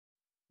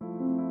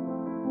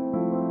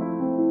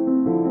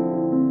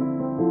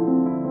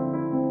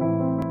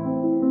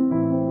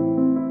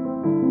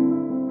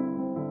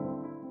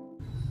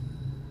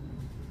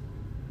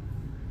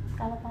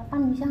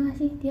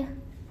sih dia?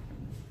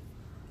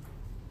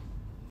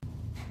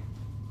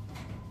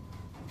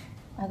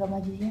 Agak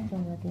maju sih,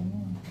 coba dia.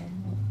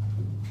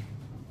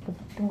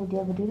 Tunggu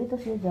dia berdiri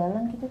terus dia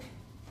jalan gitu.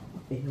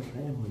 Iya,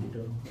 makanya mau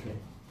didorong pakai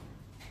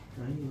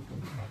kayu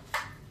tuh.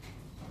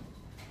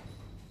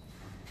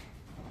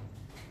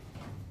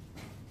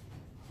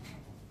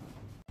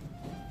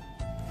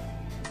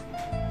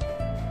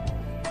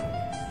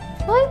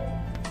 Boy,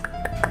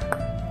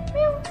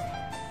 meow,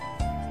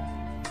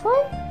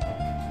 boy.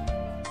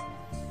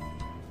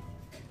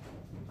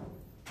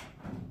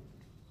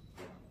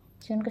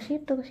 Jangan ke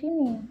situ, ke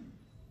sini.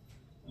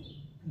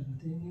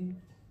 Nanti ini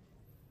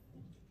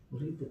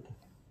ribet.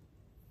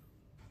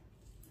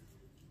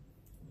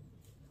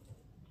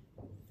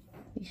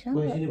 Bisa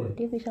nggak?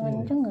 Dia bisa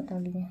ngenceng nggak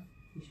talinya?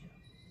 Bisa.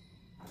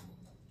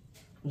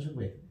 Masuk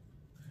baik.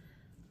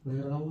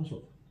 Leher kamu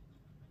masuk.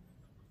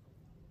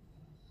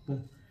 Nah,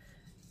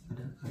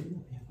 ada kayu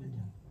yang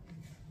panjang.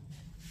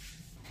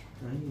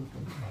 Kayu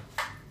tuh.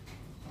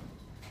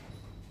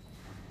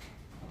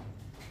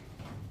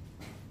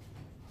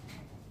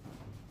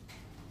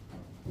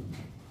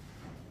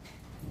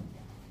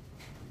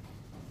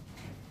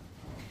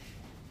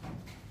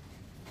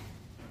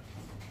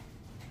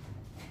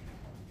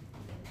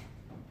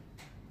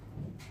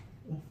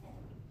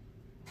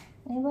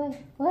 Boy,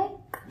 boy,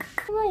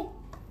 boy,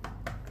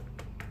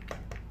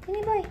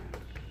 sini boy,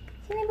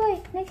 sini boy,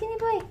 naik sini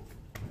boy,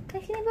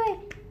 naik sini boy.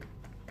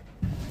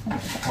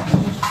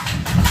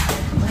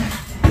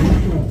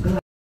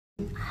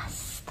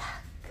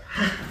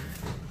 Astaga.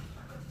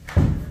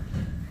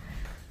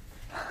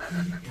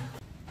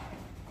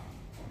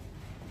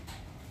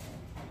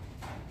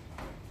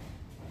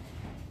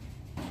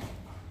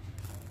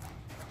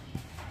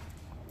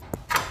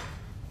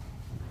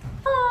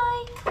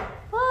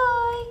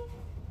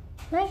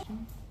 Naik.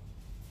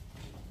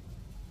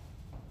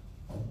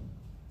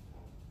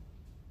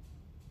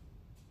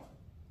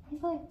 Naik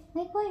boy,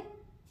 naik boy,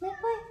 naik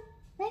boy,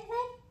 naik,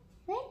 naik,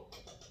 naik,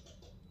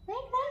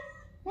 naik, naik,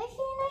 naik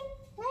sini, naik,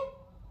 naik,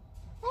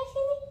 naik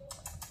sini,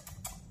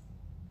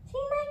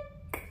 sini naik,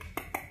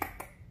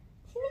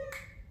 sini.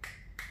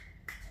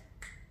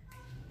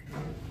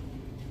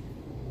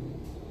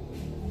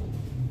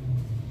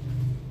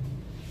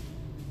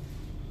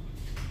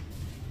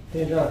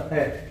 Sini dong,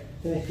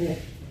 sini, sini.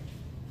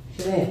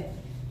 Sini.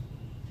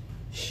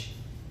 Shh.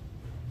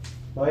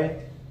 Boy.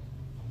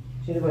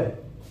 Sini boy.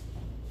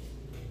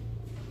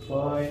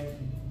 Boy.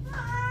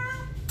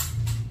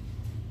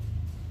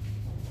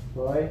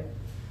 Boy.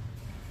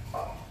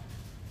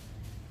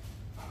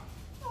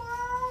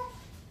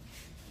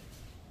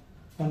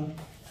 Handphone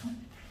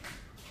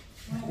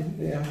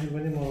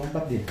ini mau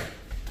lompat dia.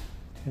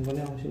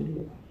 Handphone awasin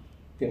dulu.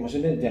 Oke,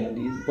 maksudnya jangan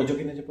di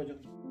pojokin aja, pojok.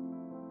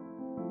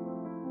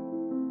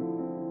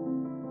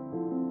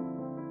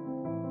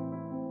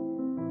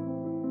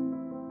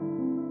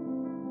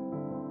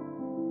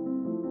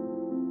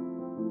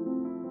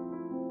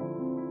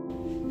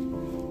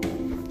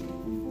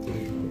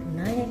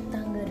 Naik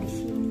tangga di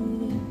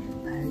sini,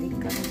 balik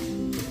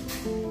lagi.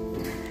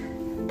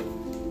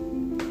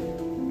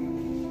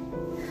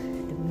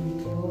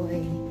 Demi boy.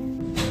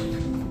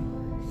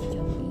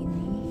 Sejauh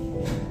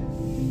ini.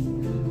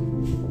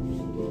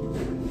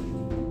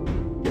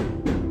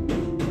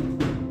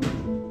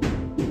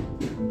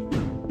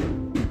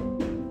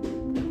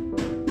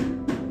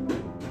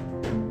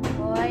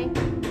 Boy.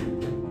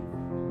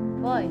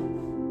 Boy.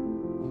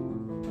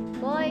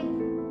 Boy.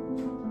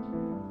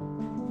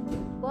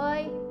 Boy.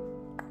 Boy.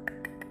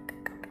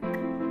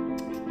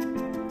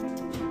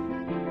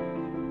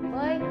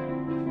 Boy.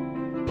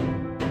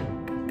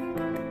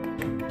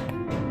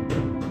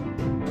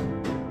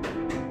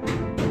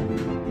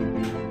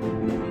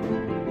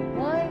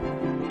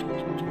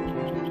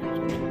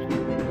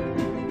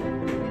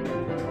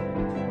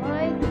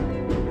 Boy.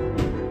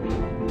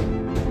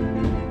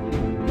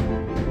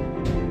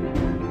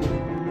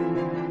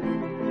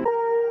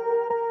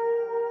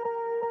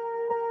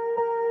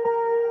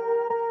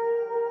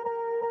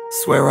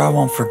 Swear I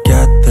won't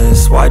forget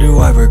this, why do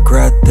I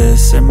regret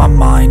this? In my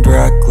mind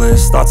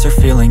reckless, thoughts are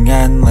feeling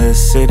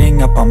endless.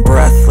 Sitting up, I'm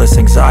breathless,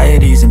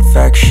 anxiety's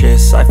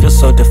infectious. I feel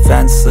so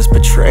defenseless,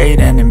 betrayed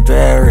and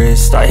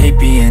embarrassed. I hate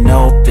being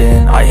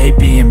open, I hate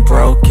being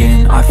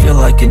broken. I feel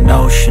like an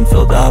ocean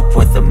filled up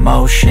with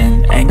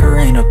emotion. Anger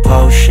ain't a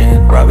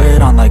potion, rub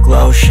it on like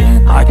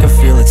lotion. I can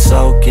feel it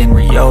soaking,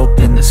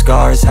 reopen, the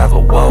scars have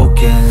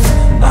awoken.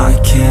 I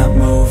can't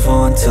move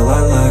on till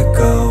I let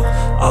go.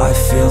 I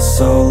feel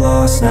so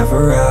lost,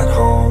 never at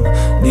home.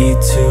 Need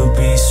to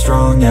be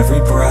strong,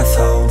 every breath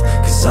hold.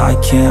 Cause I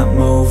can't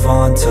move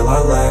on till I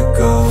let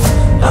go.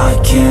 I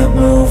can't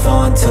move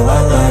on till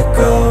I let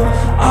go.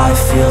 I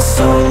feel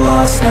so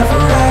lost, never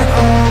at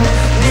home.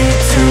 Need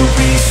to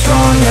be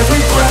strong,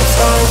 every breath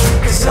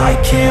hold. Cause I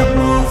can't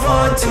move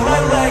on till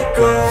I let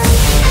go.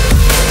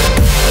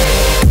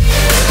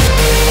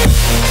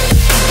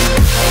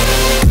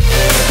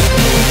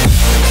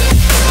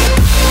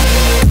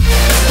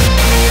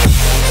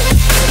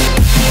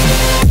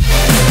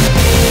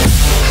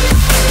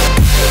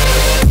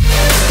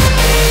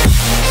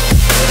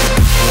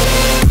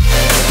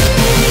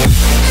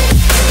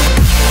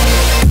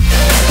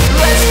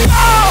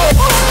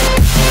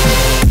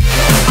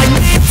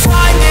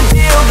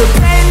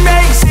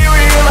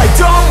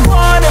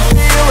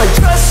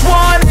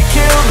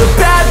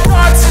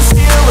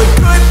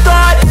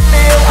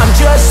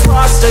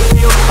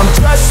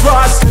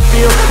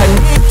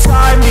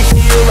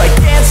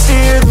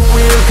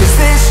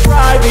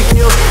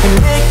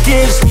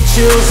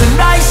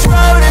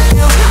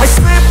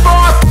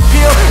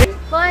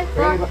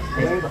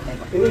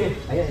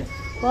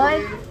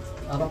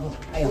 Apa?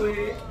 Ayo.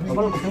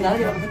 Bapak lepas tengah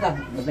aja, lepas tengah.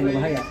 Bertengah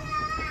bahaya.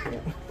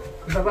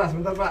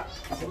 Sebentar pak.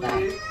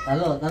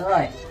 Taruh,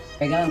 Roy.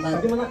 Pegang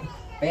Tadi mana?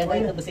 Pegang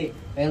ke besi.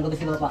 Pegang ke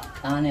besi Bapak,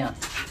 tangannya.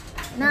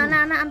 Nah,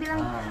 ambil.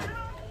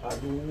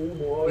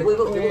 Aduh,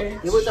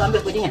 Ibu itu ambil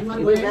kucingnya.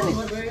 Ibu yang berani.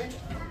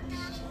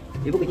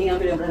 Ibu kucingnya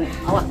ambil yang berani.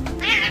 Awas.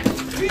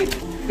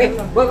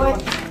 Boy.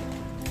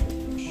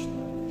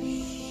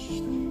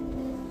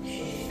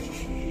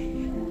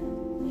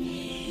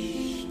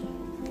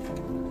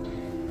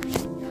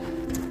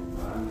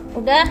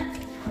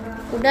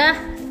 Udah.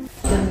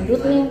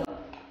 Gendut nih.